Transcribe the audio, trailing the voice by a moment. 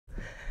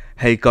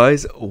Hey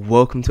guys,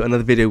 welcome to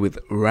another video with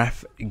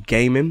Raf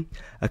Gaming.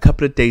 A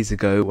couple of days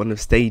ago, one of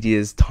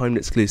Stadia's timed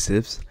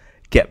exclusives,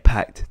 Get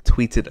Packed,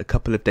 tweeted a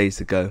couple of days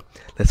ago.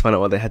 Let's find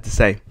out what they had to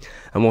say.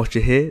 And whilst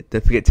you're here,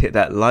 don't forget to hit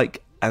that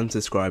like and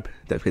subscribe.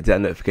 Don't forget to hit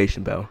that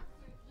notification bell.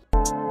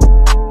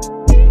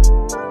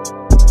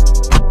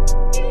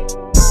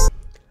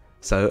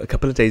 So a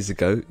couple of days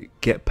ago,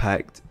 Get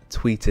Packed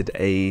tweeted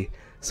a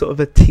sort of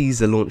a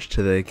teaser launch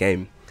to the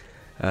game.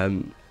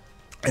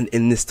 And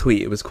in this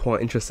tweet, it was quite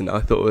interesting. I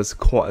thought it was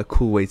quite a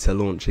cool way to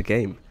launch a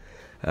game.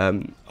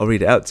 I'll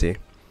read it out to you.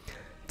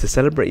 To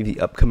celebrate the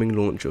upcoming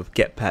launch of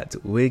Get Packed,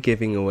 we're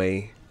giving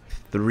away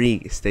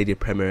 3 Stadia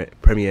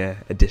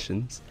Premier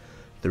editions,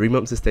 3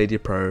 months of Stadia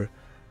Pro,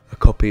 a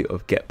copy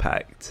of Get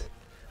Packed,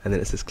 and then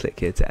it says click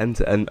here to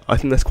enter. And I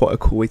think that's quite a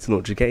cool way to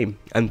launch a game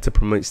and to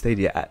promote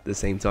Stadia at the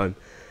same time.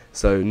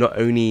 So not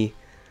only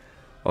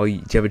do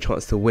you have a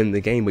chance to win the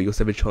game, but you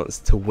also have a chance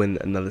to win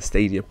another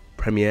Stadia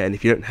Premier, and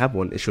if you don't have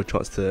one, it's your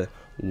chance to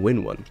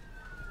win one.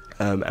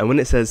 And when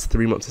it says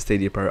 3 months of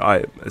Stadia Pro,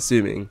 I'm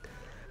assuming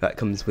that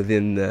comes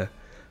within the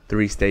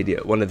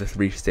one of the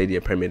 3 Stadia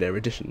Premier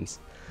editions.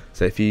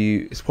 So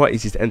it's quite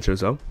easy to enter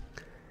as well.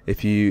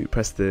 If you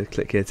press the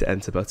click here to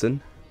enter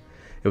button,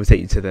 it will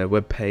take you to their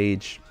web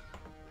page,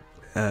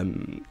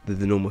 the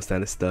normal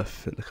standard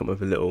stuff, and they come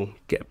with a little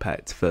Get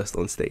Packed first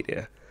on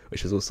Stadia,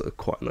 which is also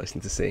quite a nice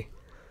thing to see.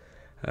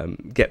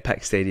 Get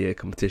Packed Stadia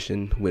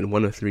competition, win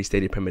 1 of 3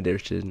 Stadia Premier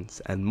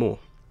editions and more.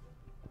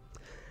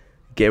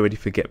 Get ready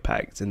for Get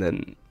Packed, and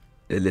then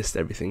it lists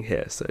everything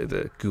here. So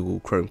the Google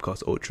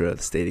Chromecast Ultra,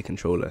 the Stadia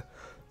controller,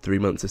 3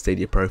 months of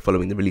Stadia Pro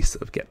following the release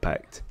of Get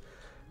Packed,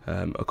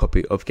 a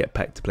copy of Get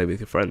Packed to play with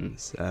your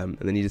friends, and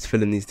then you just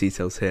fill in these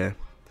details here,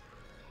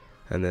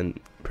 and then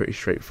pretty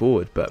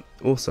straightforward. But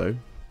also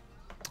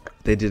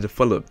they did a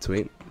follow-up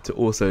tweet to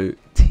also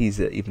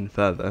tease it even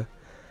further.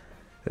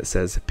 It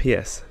says,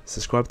 PS,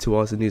 subscribe to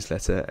our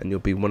newsletter and you'll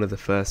be one of the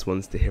first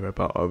ones to hear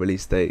about our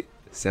release date.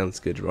 Sounds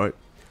good, right?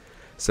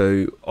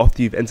 So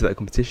after you've entered that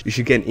competition, you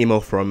should get an email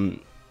from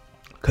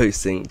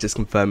Coasting just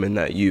confirming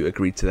that you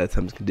agreed to their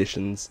terms and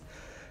conditions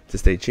to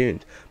stay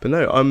tuned. But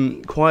no,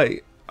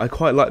 I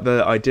quite like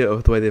the idea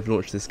of the way they've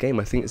launched this game.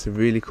 I think it's a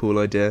really cool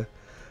idea.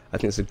 I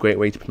think it's a great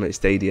way to promote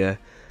Stadia,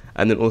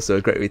 and then also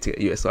a great way to get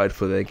you excited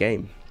for their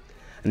game.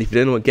 And if you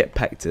don't know what Get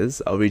Packed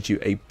is, I'll read you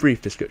a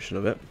brief description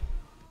of it.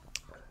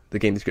 The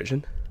game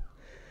description.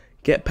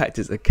 Get Packed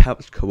is a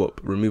couch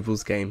co-op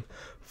removals game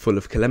full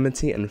of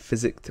calamity and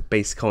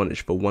physics-based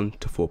carnage for 1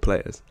 to 4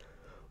 players.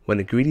 When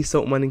a greedy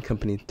salt mining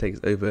company takes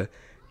over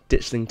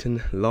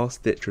Ditchlington,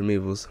 last-ditch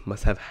removals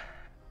must have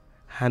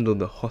handled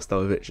the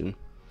hostile eviction.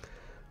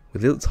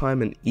 With little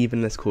time and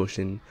even less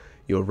caution,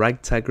 your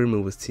ragtag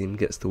removals team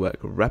gets to work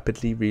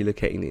rapidly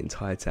relocating the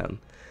entire town,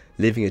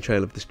 leaving a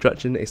trail of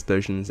destruction,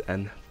 explosions,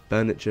 and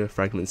furniture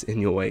fragments in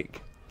your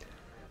wake.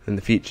 And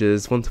the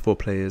features 1 to 4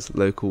 players,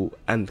 local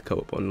and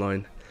co-op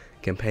online,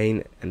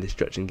 campaign and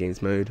destruction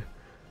games mode,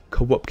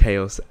 co-op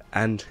chaos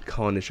and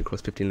carnage across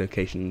 15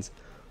 locations,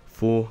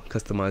 4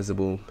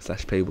 customizable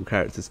 / playable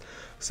characters.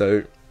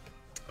 So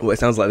what it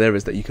sounds like there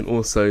is that you can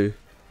also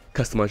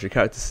customize your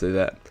characters so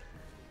that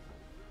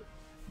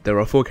there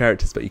are 4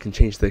 characters, but you can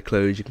change their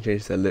clothes, you can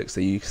change their looks,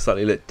 so you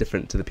slightly look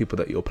different to the people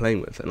that you're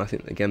playing with. And I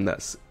think again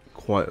that's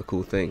quite a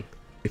cool thing.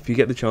 If you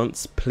get the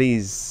chance,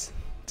 please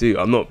do.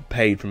 I'm not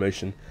paid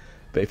promotion,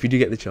 but if you do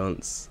get the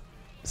chance,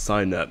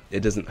 sign up. It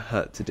doesn't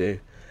hurt to do,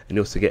 and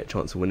you also get a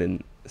chance of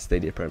winning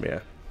Stadia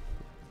Premier.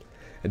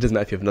 It doesn't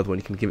matter if you have another one,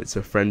 you can give it to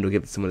a friend or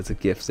give it to someone as a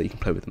gift so you can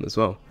play with them as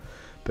well.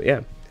 But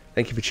yeah,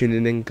 thank you for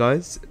tuning in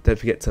guys. Don't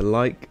forget to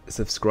like,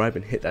 subscribe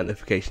and hit that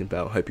notification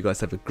bell. Hope you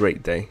guys have a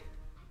great day.